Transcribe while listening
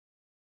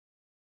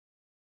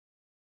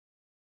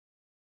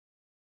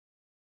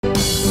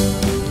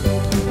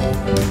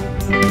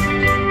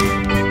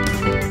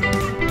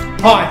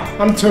Hi,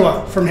 I'm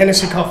Tua from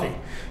Hennessy Coffee.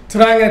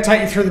 Today I'm going to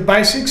take you through the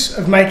basics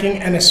of making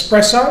an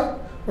espresso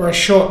or a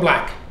short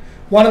black.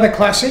 One of the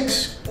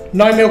classics,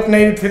 no milk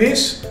needed for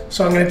this,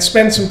 so I'm going to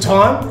spend some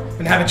time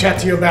and have a chat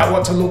to you about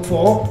what to look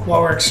for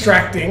while we're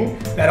extracting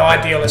that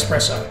ideal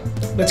espresso.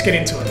 Let's get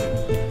into it.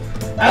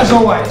 As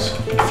always,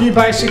 a few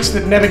basics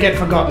that never get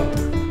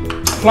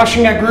forgotten.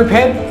 Flushing our group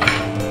head,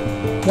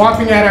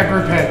 wiping out our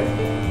group handle.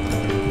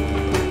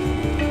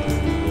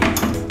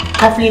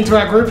 Coffee into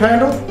our group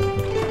handle.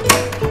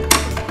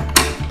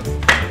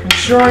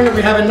 Ensuring that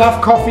we have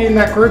enough coffee in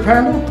that group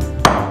handle.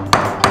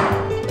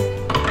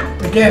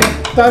 Again,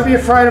 don't be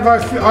afraid of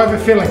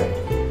overfilling.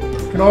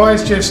 You can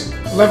always just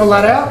level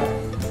that out,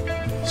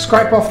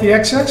 scrape off the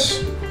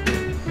excess,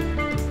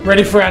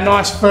 ready for our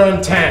nice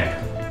firm tamp.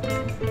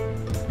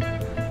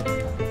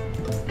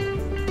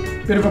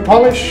 Bit of a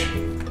polish,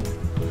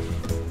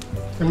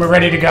 and we're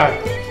ready to go.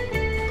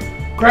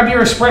 Grab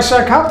your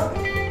espresso cup,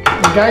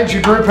 engage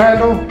your group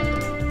handle,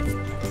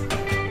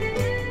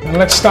 and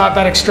let's start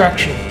that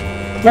extraction.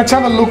 Let's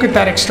have a look at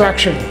that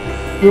extraction.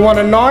 We want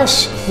a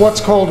nice, what's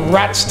called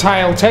rat's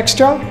tail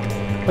texture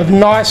of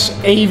nice,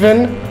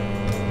 even,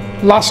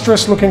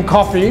 lustrous looking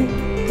coffee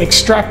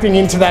extracting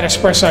into that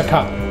espresso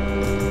cup.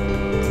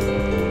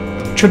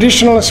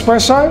 Traditional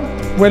espresso,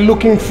 we're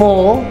looking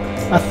for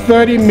a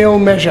 30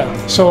 ml measure,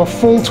 so a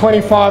full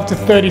 25 to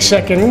 30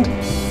 second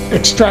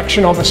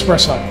extraction of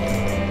espresso.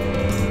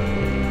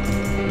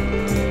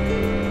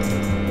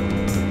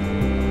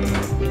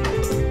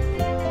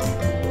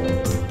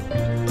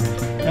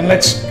 And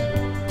let's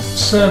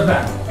serve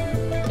that.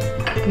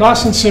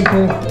 Nice and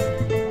simple.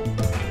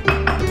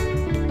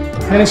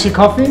 Hennessy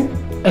Coffee,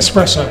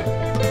 espresso.